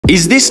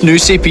Is this new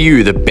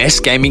CPU the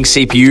best gaming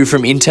CPU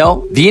from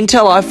Intel? The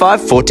Intel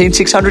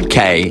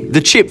i5-14600K,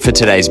 the chip for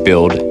today's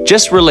build,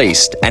 just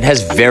released and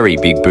has very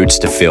big boots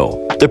to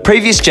fill. The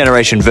previous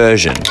generation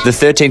version, the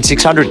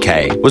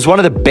 13600K, was one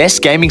of the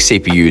best gaming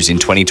CPUs in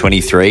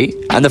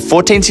 2023, and the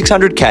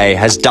 14600K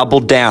has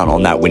doubled down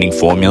on that winning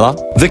formula.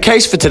 The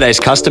case for today's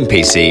custom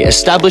PC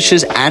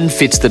establishes and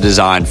fits the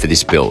design for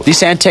this build.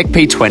 This Antec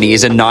P20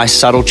 is a nice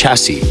subtle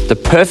chassis, the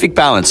perfect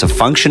balance of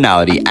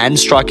functionality and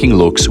striking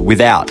looks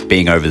without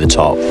being over the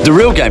top. The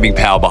real gaming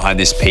power behind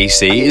this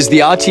PC is the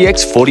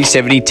RTX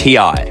 4070 Ti,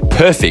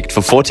 perfect for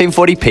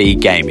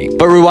 1440p gaming.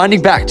 But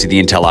rewinding back to the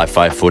Intel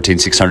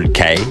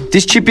i5-14600K,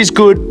 this chip is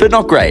good, but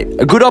not great.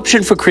 A good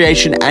option for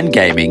creation and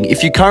gaming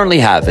if you currently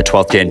have a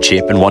 12th gen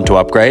chip and want to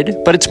upgrade,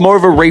 but it's more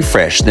of a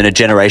refresh than a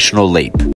generational leap.